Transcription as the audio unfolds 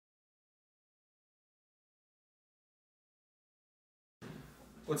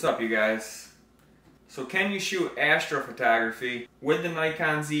What's up, you guys? So can you shoot astrophotography with the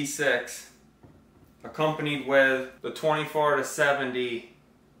Nikon Z6 accompanied with the 24-70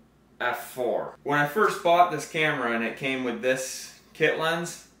 f4? When I first bought this camera and it came with this kit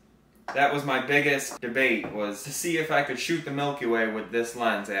lens, that was my biggest debate, was to see if I could shoot the Milky Way with this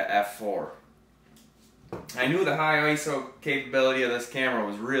lens at f4. I knew the high ISO capability of this camera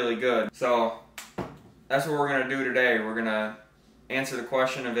was really good, so that's what we're going to do today. We're going to answer the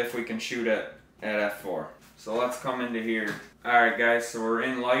question of if we can shoot it at f4. So let's come into here. Alright guys, so we're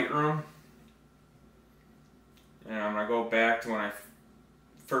in Lightroom. And I'm going to go back to when I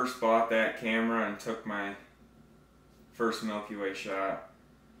first bought that camera and took my first Milky Way shot.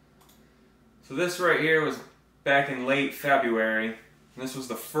 So this right here was back in late February. This was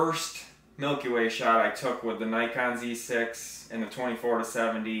the first Milky Way shot I took with the Nikon Z6 and the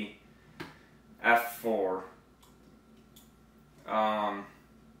 24-70 f4.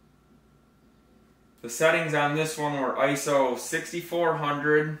 The settings on this one were ISO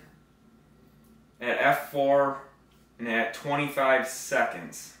 6400 at f4 and at 25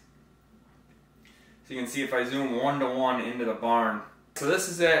 seconds. So you can see if I zoom 1:1 into the barn. So this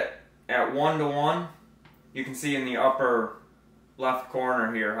is at 1:1. You can see in the upper left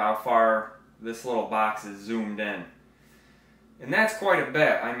corner here how far this little box is zoomed in. And that's quite a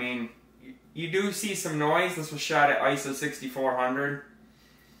bit. I mean, you do see some noise. This was shot at ISO 6400.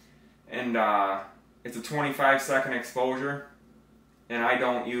 And it's a 25-second exposure. And I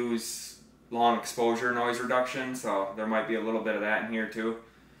don't use long exposure noise reduction, so there might be a little bit of that in here too.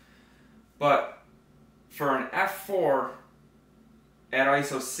 But for an f4 at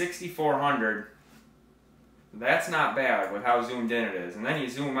ISO 6400, that's not bad with how zoomed in it is. And then you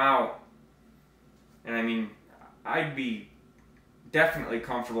zoom out, and I mean, I'd be definitely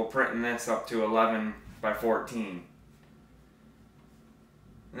comfortable printing this up to 11 by 14.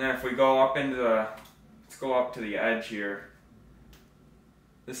 And then if we go up into the, let's go up to the edge here.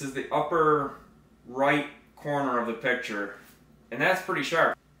 This is the upper right corner of the picture, and that's pretty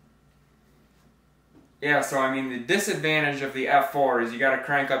sharp. Yeah, so I mean, the disadvantage of the f4 is you got to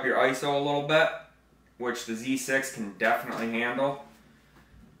crank up your ISO a little bit, which the Z6 can definitely handle.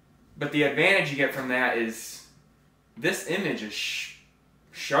 But the advantage you get from that is this image is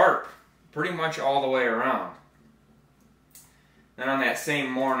sharp pretty much all the way around. And on that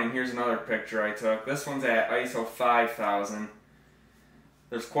same morning, here's another picture I took. This one's at ISO 5000.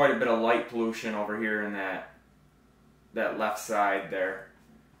 There's quite a bit of light pollution over here in that left side there.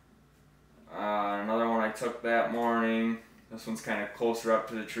 Another one I took that morning. This one's kind of closer up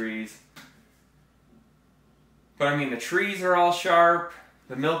to the trees. But I mean, the trees are all sharp.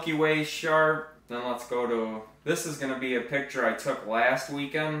 The Milky Way's sharp. Then let's go to, this is going to be a picture I took last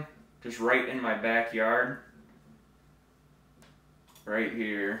weekend, just right in my backyard. Right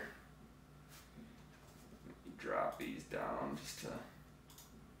here. Let me drop these down just to...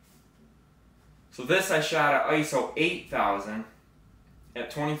 So this I shot at ISO 8000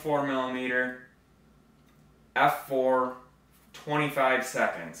 at 24mm f4, 25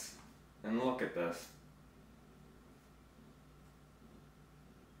 seconds. And look at this.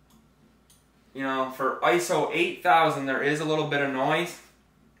 You know, for ISO 8000 there is a little bit of noise.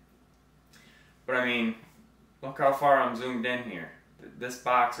 But I mean, look how far I'm zoomed in here. This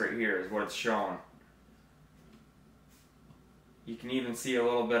box right here is what it's showing. You can even see a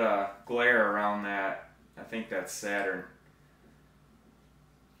little bit of glare around that. I think that's Saturn.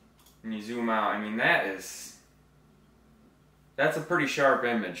 And you zoom out, I mean, that's a pretty sharp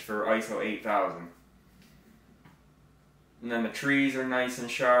image for ISO 8000. And then the trees are nice and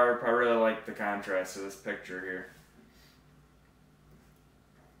sharp. I really like the contrast of this picture here.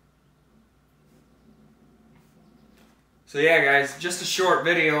 So yeah guys, just a short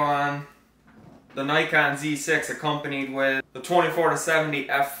video on the Nikon Z6 accompanied with the 24-70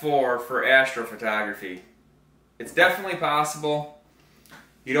 f4 for astrophotography. It's definitely possible.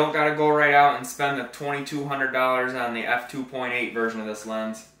 You don't got to go right out and spend the $2,200 on the f2.8 version of this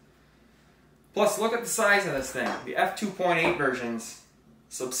lens. Plus, look at the size of this thing. The f2.8 version's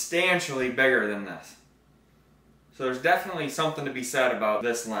substantially bigger than this. So there's definitely something to be said about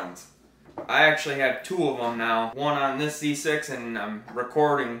this lens. I actually have two of them now. One on this Z6 and I'm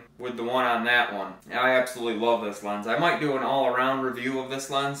recording with the one on that one. I absolutely love this lens. I might do an all-around review of this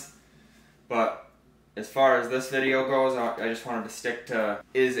lens, but as far as this video goes, I just wanted to stick to,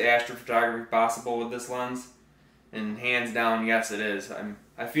 is astrophotography possible with this lens? And hands down, yes it is.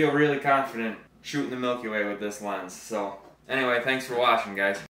 I feel really confident shooting the Milky Way with this lens. So anyway, thanks for watching guys.